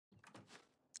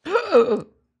Um,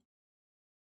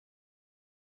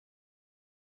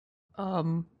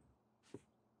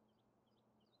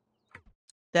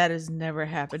 that has never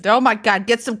happened. Oh my God,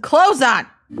 get some clothes on!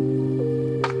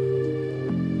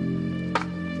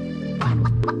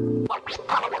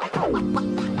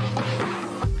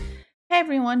 Hey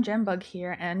everyone, Genbug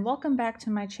here, and welcome back to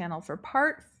my channel for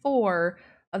part 4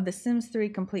 of the Sims 3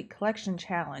 Complete Collection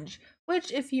Challenge,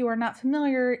 which, if you are not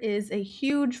familiar, is a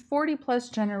huge 40-plus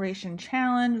generation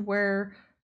challenge where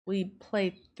we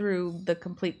play through the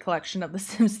complete collection of The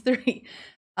Sims 3.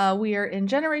 We are in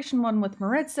Generation 1 with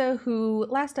Maritza, who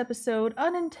last episode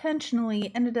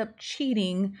unintentionally ended up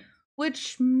cheating,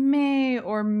 which may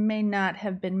or may not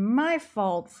have been my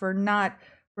fault for not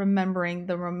remembering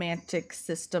the romantic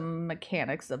system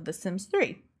mechanics of The Sims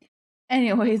 3.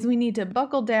 Anyways, we need to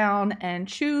buckle down and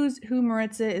choose who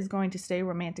Maritza is going to stay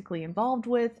romantically involved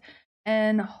with,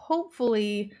 and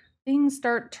hopefully things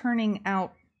start turning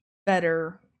out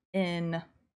better in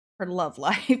her love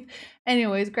life.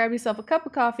 Anyways, grab yourself a cup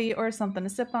of coffee or something to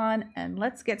sip on, and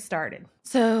let's get started.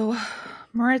 So,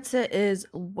 Maritza is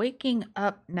waking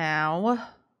up now,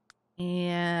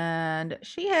 and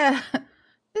she's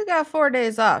got 4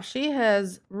 days off. She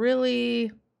has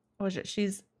really, what was it?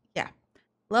 She's,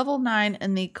 level 9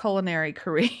 in the culinary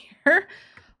career.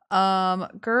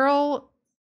 Girl,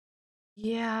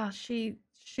 yeah,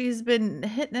 she's been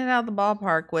hitting it out of the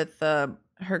ballpark with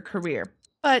her career.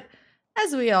 But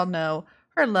as we all know,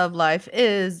 her love life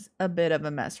is a bit of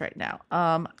a mess right now.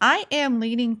 I am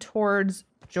leaning towards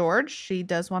George. She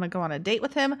does want to go on a date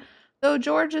with him, though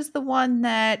George is the one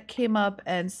that came up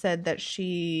and said that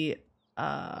she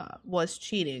was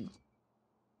cheating,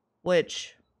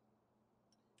 which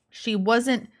she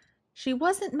wasn't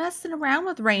messing around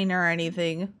with Rain or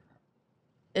anything.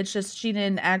 It's just she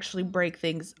didn't actually break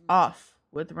things off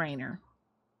with Rainer.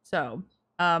 So,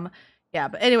 yeah,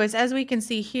 but anyways, as we can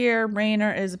see here,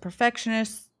 Rainer is a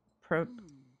perfectionist, a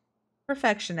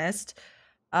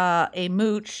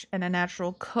mooch, and a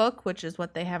natural cook, which is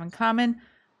what they have in common.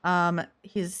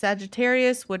 He's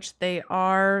Sagittarius, which they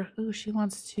are. Ooh, she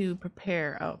wants to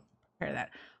prepare. Oh, prepare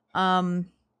that.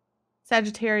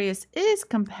 Sagittarius is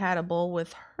compatible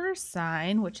with her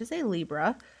sign, which is a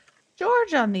Libra.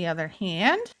 George, on the other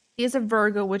hand, he is a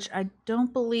Virgo, which I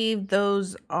don't believe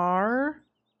those are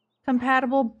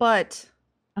compatible, but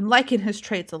I'm liking his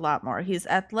traits a lot more. He's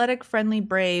athletic, friendly,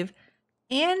 brave,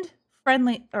 and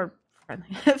family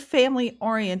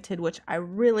oriented, which I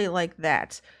really like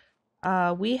that.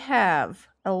 We have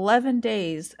 11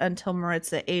 days until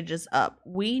Maritza ages up.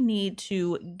 We need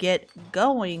to get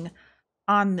going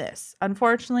on this.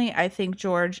 Unfortunately, I think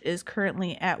George is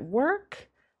currently at work,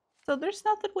 so there's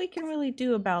nothing we can really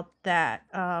do about that.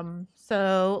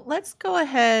 So let's go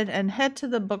ahead and head to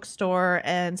the bookstore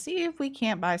and see if we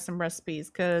can't buy some recipes,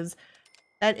 because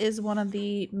that is one of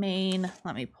the main.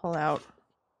 Let me pull out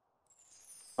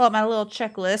my little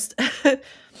checklist.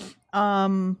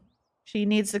 She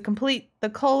needs to complete the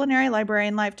Culinary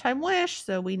Librarian Lifetime Wish,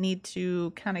 so we need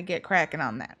to kind of get cracking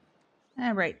on that.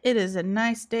 All right, it is a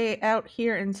nice day out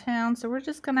here in town, so we're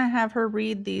just gonna have her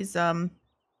read these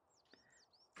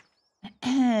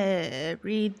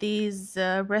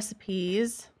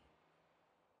recipes.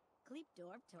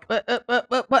 What?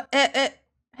 Hey,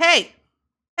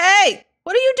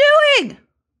 what are you doing?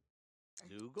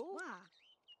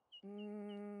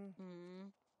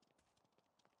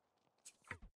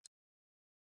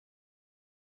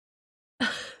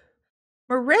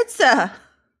 Maritza.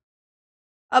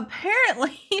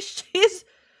 Apparently, she's.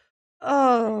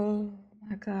 Oh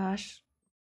my gosh.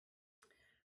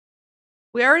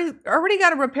 We already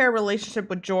got a repair relationship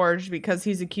with George because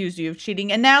he's accused you of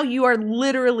cheating, and now you are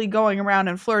literally going around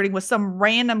and flirting with some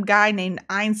random guy named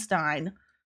Einstein.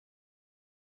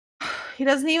 He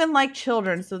doesn't even like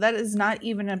children, so that is not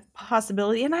even a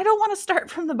possibility. And I don't want to start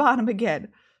from the bottom again.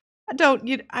 I don't.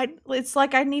 It's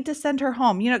like I need to send her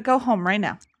home. Go home right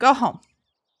now. Go home.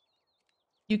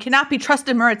 You cannot be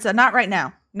trusted, Maritza. Not right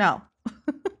now. No.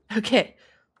 Okay.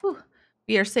 Whew.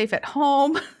 We are safe at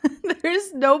home.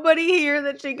 There's nobody here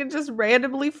that she can just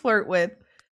randomly flirt with.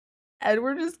 And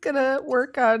we're just gonna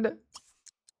work on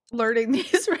learning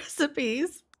these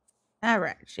recipes. All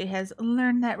right, she has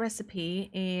learned that recipe,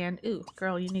 and ooh,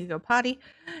 girl, you need to go potty.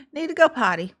 Need to go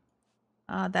potty.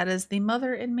 That is the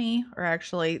mother in me, or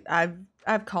actually, I've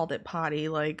called it potty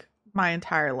like my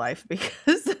entire life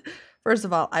because, first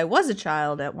of all, I was a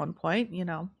child at one point.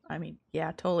 I mean,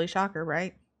 yeah, totally shocker,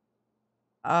 right?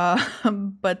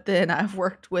 But then I've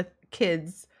worked with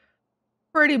kids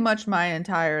pretty much my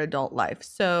entire adult life,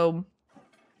 so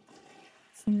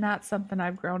it's not something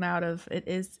I've grown out of. It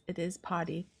is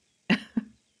potty.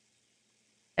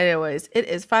 Anyways, it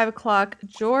is 5 o'clock.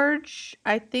 George,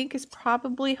 I think, is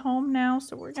probably home now,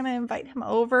 so we're going to invite him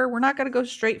over. We're not going to go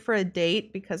straight for a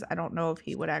date because I don't know if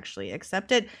he would actually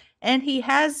accept it. And he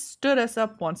has stood us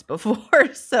up once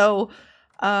before, so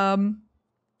I'm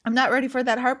not ready for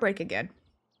that heartbreak again.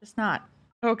 Just not.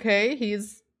 Okay,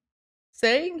 he's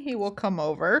saying he will come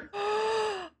over.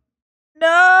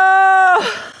 No!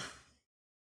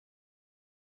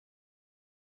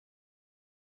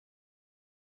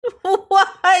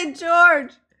 Why,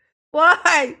 George?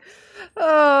 Why?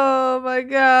 Oh my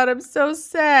god, I'm so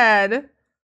sad.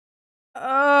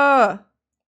 Oh,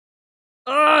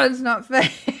 it's not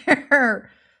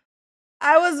fair.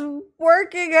 I was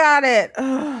working at it.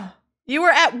 Ugh. You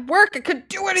were at work. I couldn't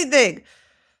do anything.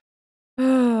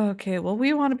 Okay, well,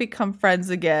 we want to become friends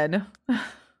again.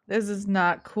 This is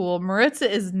not cool.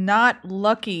 Maritza is not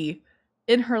lucky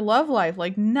in her love life.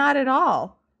 Like, not at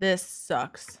all. This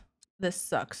sucks. This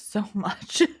sucks so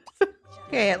much.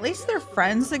 Okay, at least they're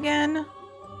friends again.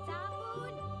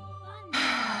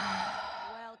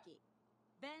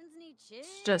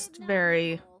 It's just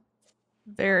very,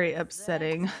 very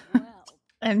upsetting.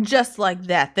 And just like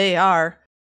that, they are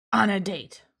on a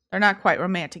date. They're not quite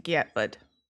romantic yet, but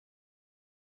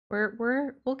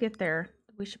we'll get there.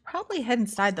 We should probably head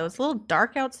inside though. It's a little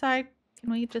dark outside.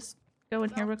 Can we just go in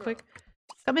here real quick?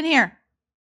 Come in here.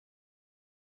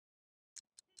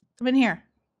 Come in here.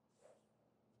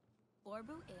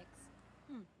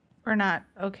 Or not.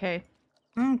 Okay.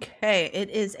 Okay, it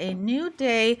is a new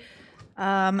day.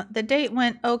 The date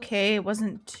went okay. It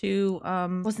wasn't too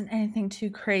wasn't anything too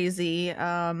crazy.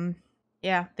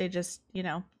 Yeah, they just, you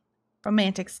know,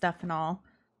 romantic stuff and all.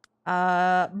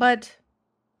 But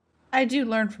I do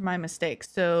learn from my mistakes.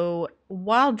 So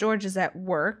while George is at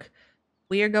work,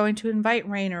 we are going to invite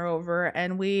Rainer over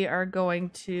and we are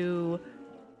going to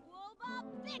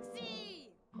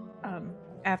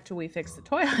after we fix the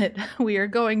toilet, we are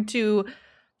going to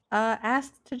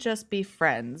ask to just be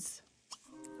friends.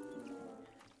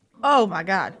 Oh my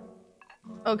god.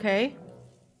 Okay.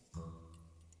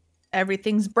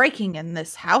 Everything's breaking in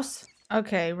this house.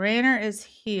 Okay, Rainer is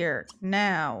here.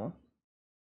 Now,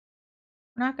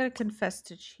 we're not going to confess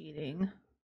to cheating.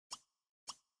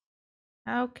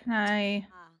 How can I...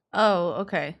 Oh,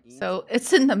 okay. So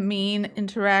it's in the mean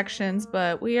interactions,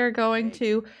 but we are going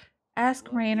to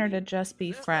ask Rainer to just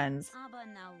be friends.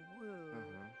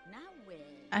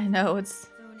 I know, it's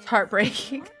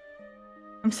heartbreaking.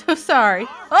 I'm so sorry.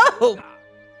 Oh!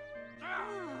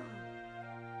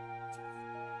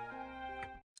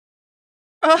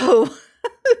 Oh!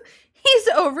 He's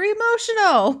over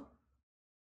emotional.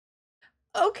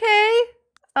 Okay.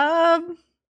 I'm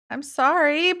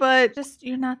sorry, but just,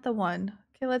 you're not the one.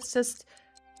 Okay, let's just...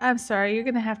 I'm sorry, you're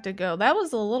gonna have to go. That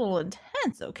was a little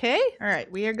intense, okay?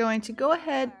 Alright, we are going to go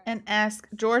ahead and ask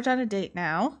George on a date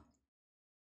now.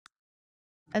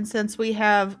 And since we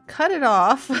have cut it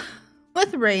off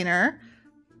with Rainer,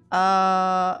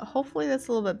 hopefully that's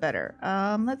a little bit better.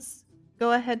 Let's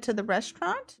go ahead to the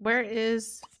restaurant. Where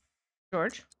is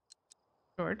George?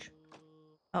 George?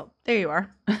 Oh, there you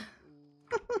are.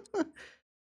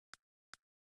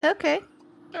 Okay.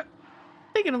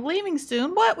 Thinking of leaving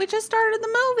soon. What? We just started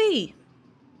the movie.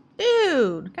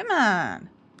 Dude, come on.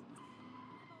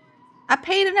 I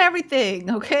paid and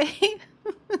everything, okay?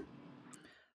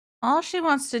 All she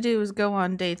wants to do is go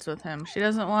on dates with him. She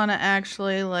doesn't want to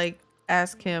actually, like,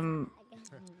 ask him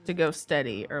to go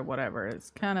steady or whatever.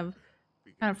 It's kind of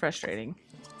frustrating.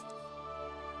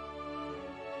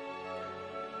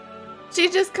 She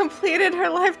just completed her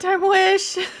lifetime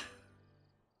wish.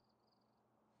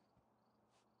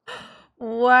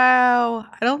 Wow.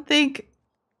 I don't think,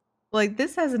 like,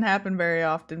 this hasn't happened very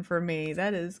often for me.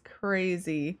 That is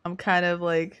crazy. I'm kind of,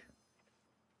 like,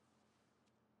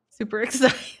 super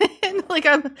excited. Like,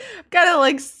 I'm kind of,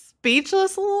 like,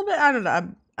 speechless a little bit. I don't know.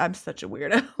 I'm such a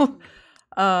weirdo.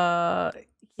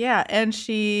 Yeah, and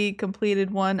she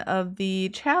completed one of the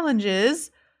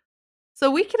challenges. So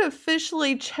we can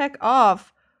officially check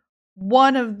off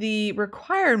one of the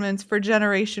requirements for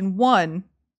Generation 1.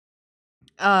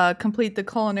 Complete the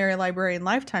Culinary Librarian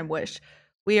Lifetime Wish.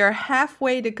 We are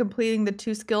halfway to completing the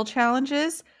 2 skill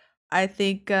challenges. I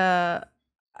think, I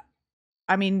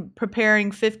mean,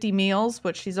 preparing 50 meals,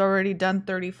 which she's already done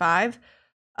 35.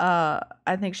 I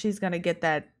think she's going to get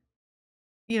that,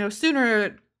 you know,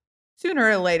 sooner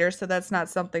or later. So that's not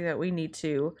something that we need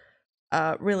to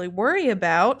really worry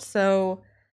about. So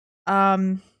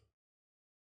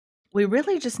we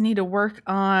really just need to work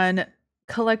on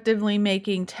collectively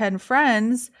making 10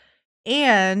 friends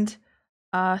and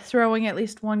throwing at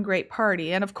least one great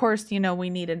party. And of course, you know, we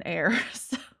need an heir.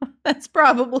 So that's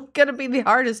probably going to be the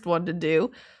hardest one to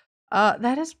do.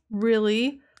 That is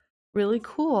really, really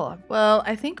cool. Well,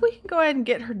 I think we can go ahead and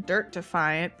get her dirt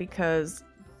defiant because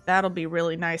that'll be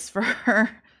really nice for her.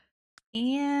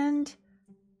 And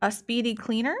a speedy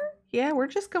cleaner? Yeah, we're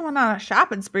just going on a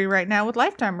shopping spree right now with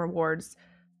lifetime rewards.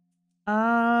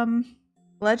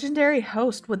 Legendary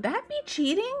host. Would that be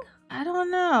cheating? I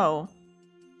don't know.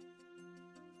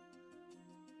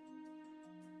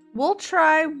 We'll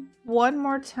try one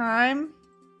more time.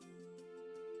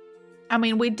 I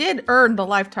mean, we did earn the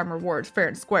lifetime rewards fair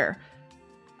and square.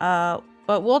 But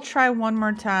we'll try one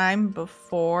more time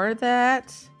before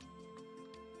that.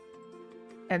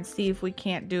 And see if we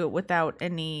can't do it without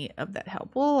any of that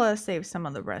help. We'll save some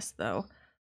of the rest, though.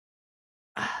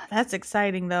 That's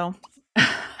exciting, though.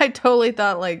 I totally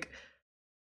thought, like,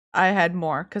 I had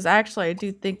more. Because actually, I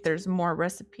do think there's more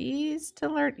recipes to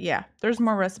learn. Yeah, there's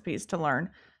more recipes to learn.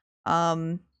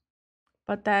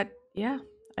 But that, yeah,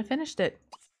 I finished it.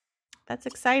 That's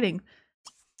exciting.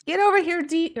 Get over here,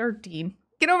 Dean.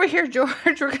 Get over here, George.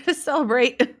 We're going to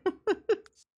celebrate.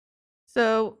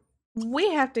 So,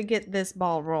 we have to get this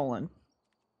ball rolling.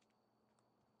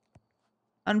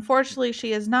 Unfortunately,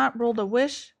 she has not rolled a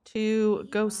wish to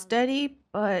go steady,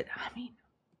 but, I mean,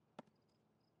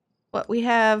 what we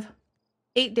have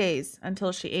 8 days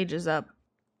until she ages up.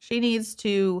 She needs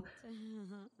to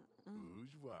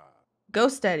go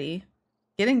steady,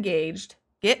 get engaged,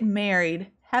 get married,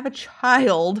 have a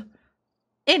child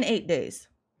in 8 days.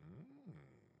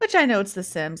 Which I know it's The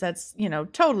Sims. That's, you know,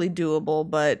 totally doable,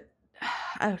 but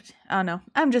I don't know.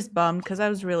 I'm just bummed because I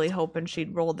was really hoping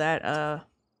she'd roll that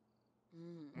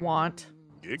want.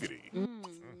 Giggity.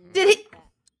 Did he?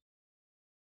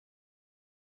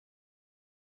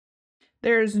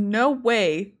 There's no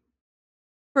way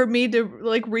for me to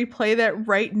like replay that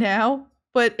right now,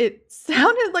 but it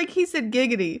sounded like he said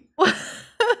giggity.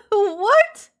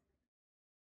 What?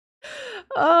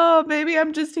 Oh, maybe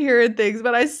I'm just hearing things,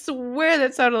 but I swear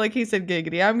that sounded like he said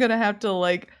giggity. I'm gonna have to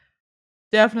like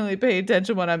definitely pay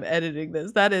attention when I'm editing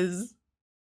this. That's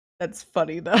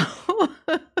funny though.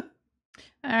 All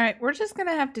right, we're just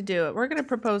gonna have to do it. We're gonna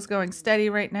propose going steady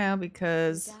right now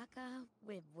because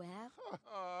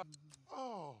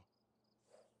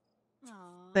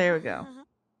there we go.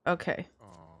 Okay.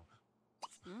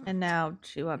 And now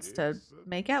she wants to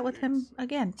make out with him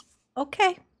again.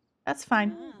 Okay, that's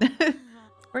fine.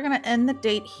 We're gonna end the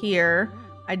date here.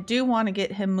 I do want to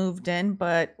get him moved in,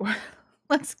 but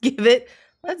let's give it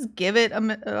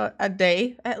a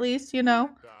day at least, you know.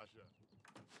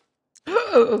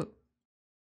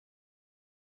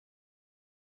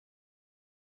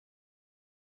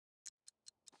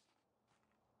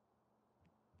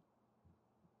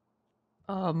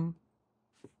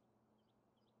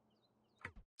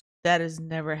 That has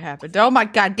never happened. Oh my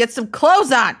god, get some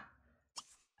clothes on! I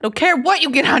don't care what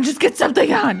you get on, just get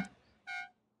something on!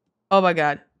 Oh my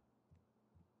god.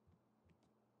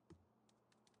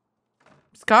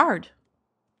 Scarred.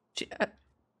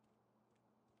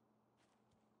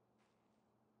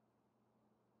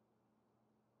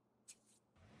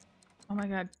 Oh my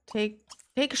god, take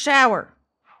a shower.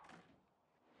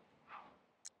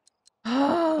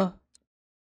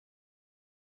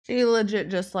 She legit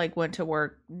just like went to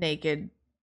work naked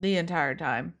the entire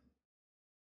time.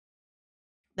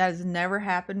 That has never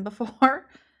happened before.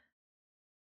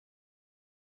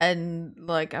 And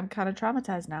like I'm kind of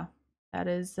traumatized now. That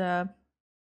is I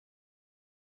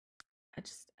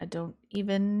don't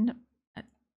even I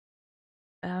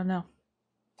don't know.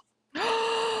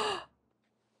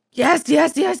 Yes.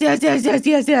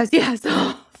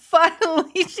 Oh,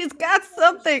 finally, she's got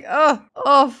something.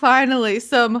 Oh, finally,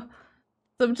 some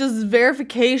just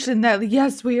verification that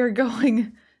yes, we've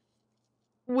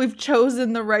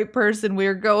chosen the right person. We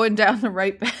are going down the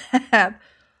right path.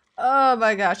 Oh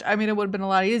my gosh. I mean, it would have been a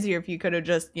lot easier if you could have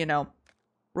just, you know,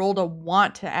 rolled a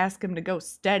want to ask him to go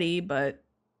steady, but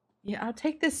yeah, I'll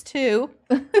take this too.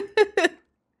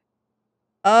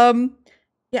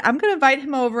 Yeah, I'm gonna invite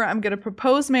him over. I'm gonna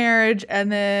propose marriage,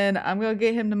 and then I'm gonna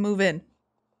get him to move in,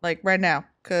 like right now,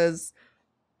 cause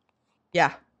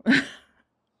yeah,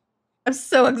 I'm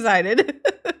so excited.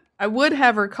 I would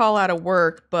have her call out of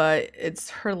work, but it's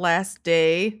her last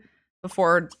day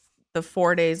before the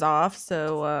 4 days off,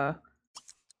 so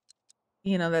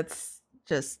you know, that's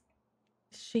just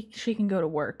she can go to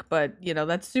work, but you know,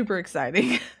 that's super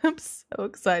exciting. I'm so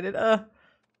excited.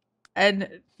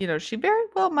 And, you know, she very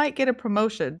well might get a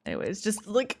promotion. Anyways, just,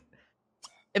 like,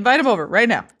 invite him over right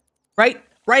now. Right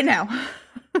now.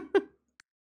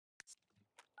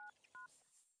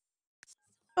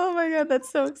 Oh my god, that's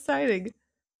so exciting.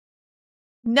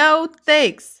 No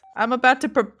thanks. I'm about to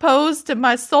propose to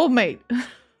my soulmate.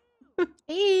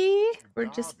 Hey, we're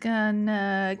just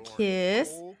gonna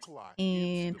kiss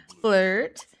and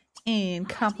flirt and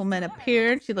compliment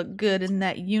appearance. You look good in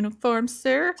that uniform,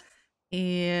 sir.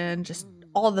 And just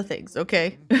all the things,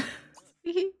 okay? I'm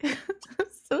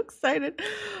so excited.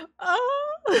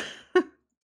 Oh.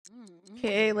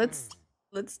 Okay, let's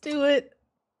do it.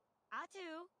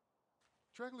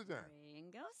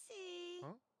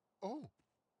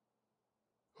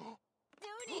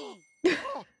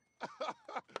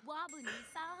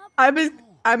 I'm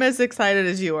as excited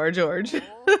as you are, George.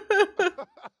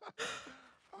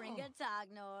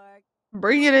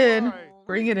 Bring it in.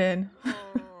 Bring it in.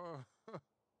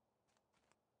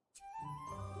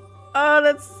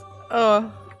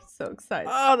 Oh, so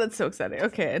exciting. Oh, that's so exciting.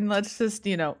 Okay, and let's just,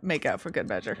 make out for good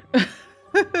measure.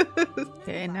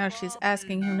 Okay, now she's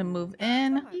asking him to move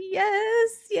in. Yes,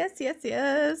 yes, yes,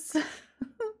 yes.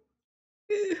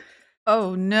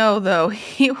 Oh no, though.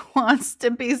 He wants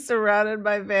to be surrounded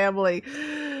by family.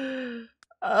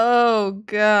 Oh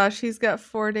gosh, he's got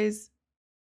 4 days.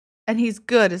 And he's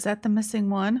good. Is that the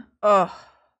missing one? Oh,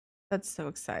 that's so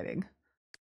exciting.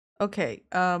 Okay,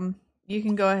 you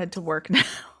can go ahead to work now.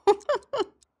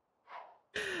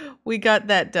 We got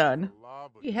that done.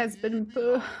 He has been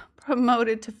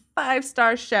promoted to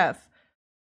 5-star chef.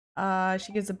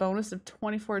 She gets a bonus of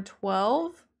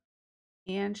 2412.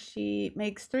 And she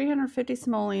makes 350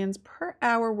 simoleons per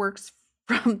hour, works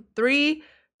from 3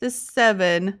 to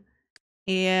 7,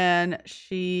 and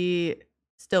she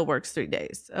still works 3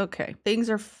 days. Okay, things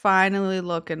are finally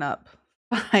looking up.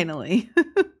 Finally.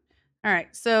 All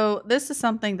right, so this is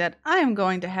something that I am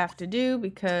going to have to do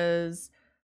because,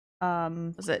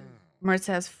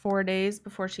 Maritza has 4 days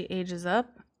before she ages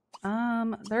up.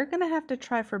 They're gonna have to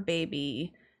try for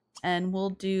baby, and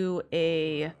we'll do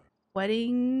a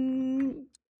wedding.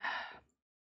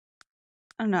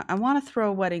 I don't know. I want to throw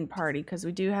a wedding party because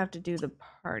we do have to do the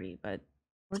party, but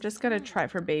we're just going to try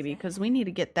for baby because we need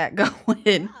to get that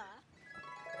going.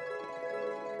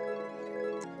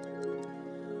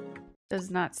 Does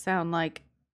not sound like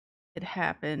it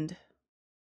happened.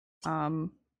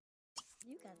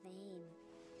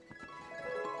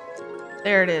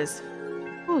 There it is.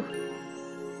 Whew.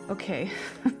 Okay.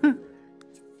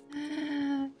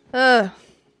 All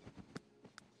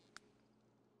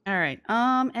right.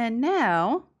 And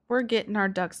now we're getting our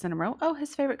ducks in a row. Oh,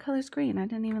 his favorite color is green. I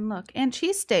didn't even look. And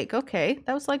cheesesteak. Okay.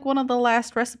 That was like one of the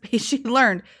last recipes she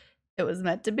learned. It was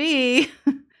meant to be.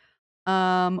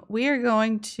 We are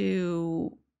going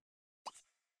to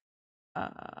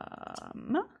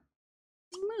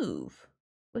move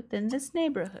within this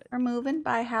neighborhood. We're moving.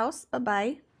 Bye, house.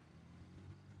 Bye-bye.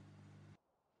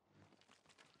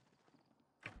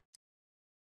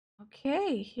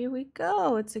 Okay, here we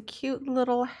go. It's a cute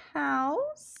little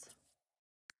house.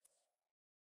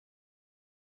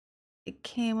 It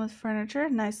came with furniture,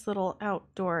 nice little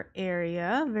outdoor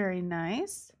area. Very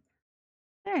nice.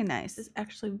 Very nice. It's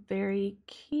actually very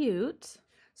cute.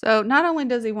 So not only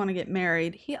does he want to get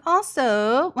married, he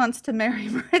also wants to marry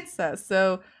Maritza.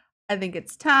 So I think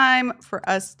it's time for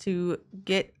us to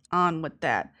get on with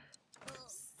that.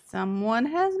 Someone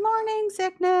has morning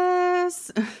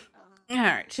sickness. All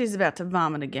right, she's about to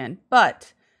vomit again,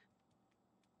 but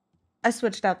I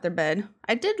switched out their bed.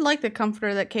 I did like the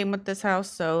comforter that came with this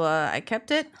house, so I kept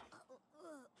it.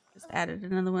 Just added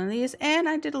another one of these, and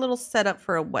I did a little setup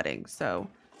for a wedding. So,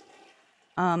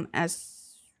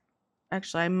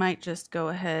 actually, I might just go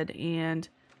ahead and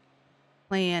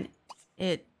plan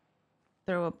it.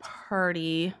 Throw a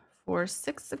party for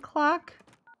 6 o'clock.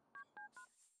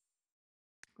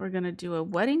 We're gonna do a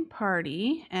wedding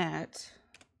party at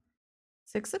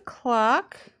 6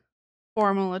 o'clock.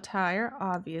 Formal attire,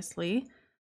 obviously.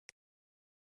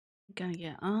 Gonna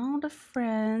get all the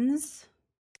friends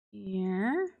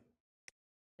here.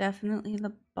 Definitely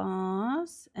the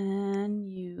boss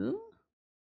and you.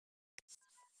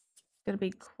 Gonna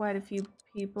be quite a few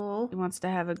people. He wants to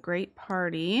have a great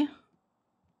party.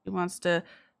 He wants to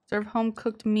serve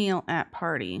home-cooked meal at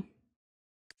party.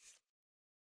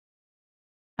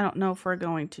 I don't know if we're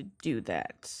going to do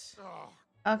that.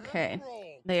 Okay.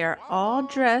 They are all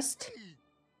dressed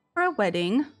for a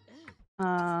wedding.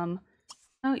 Oh,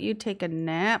 you take a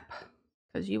nap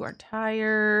because you are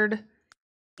tired.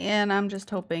 And I'm just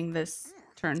hoping this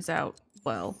turns out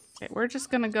well. Okay, we're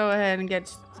just gonna go ahead and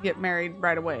get married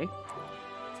right away.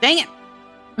 Dang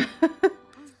it!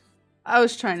 I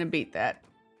was trying to beat that.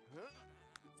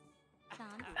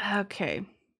 Okay.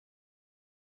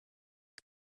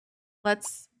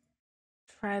 Let's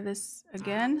try this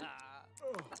again.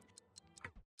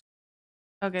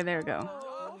 Okay, there we go.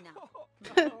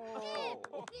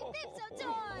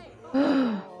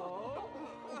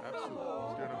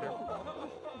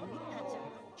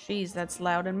 Jeez, that's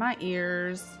loud in my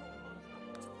ears.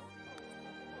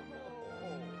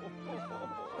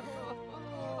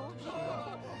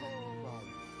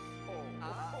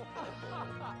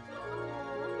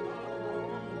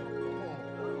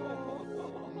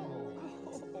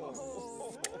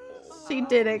 She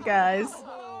did it, guys.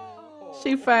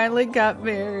 She finally got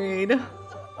married.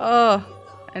 Oh,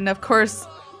 and of course,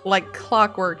 like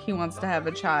clockwork, he wants to have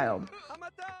a child.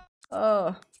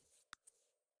 Oh.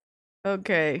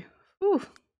 Okay. Whew.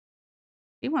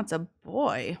 She wants a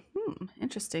boy.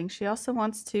 Interesting. She also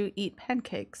wants to eat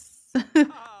pancakes. Excuse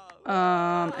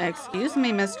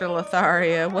me, Mr.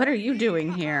 Lotharia. What are you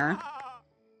doing here?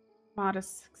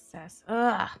 Modest success.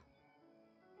 Ugh.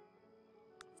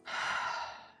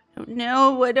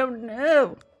 I don't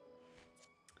know.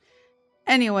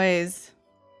 Anyways,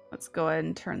 let's go ahead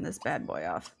and turn this bad boy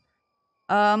off.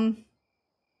 I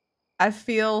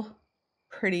feel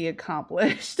pretty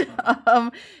accomplished.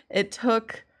 It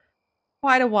took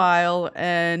quite a while,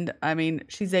 and I mean,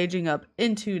 she's aging up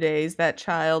in 2 days. That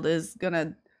child is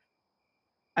gonna,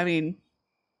 I mean,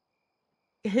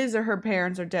 his or her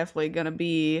parents are definitely gonna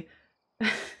be,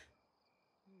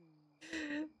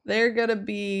 they're gonna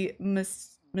be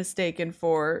mistaken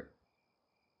for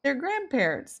their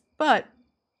grandparents. But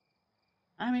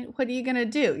I mean, what are you gonna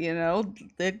do? You know,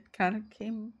 it kind of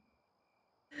came.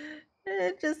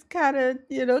 It just kind of,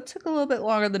 you know, took a little bit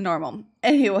longer than normal.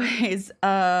 Anyways,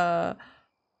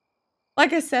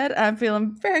 like I said, I'm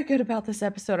feeling very good about this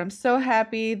episode. I'm so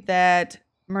happy that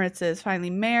Maritza is finally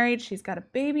married. She's got a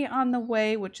baby on the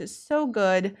way, which is so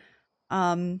good.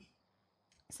 So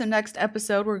next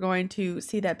episode, we're going to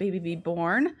see that baby be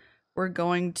born. We're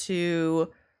going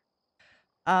to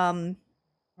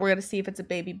see if it's a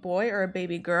baby boy or a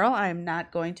baby girl. I'm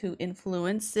not going to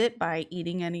influence it by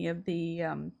eating any of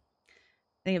the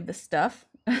stuff.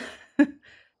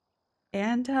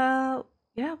 And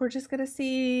yeah, we're just gonna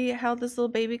see how this little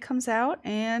baby comes out,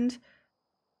 and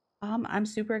I'm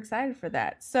super excited for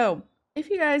that. So if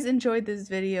you guys enjoyed this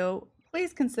video,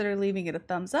 please consider leaving it a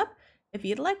thumbs up. If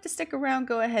you'd like to stick around,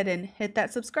 go ahead and hit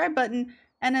that subscribe button,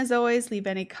 and as always, leave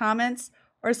any comments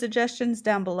or suggestions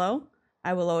down below.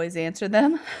 I will always answer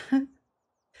them.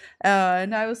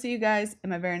 And I will see you guys in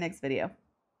my very next video.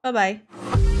 Bye bye.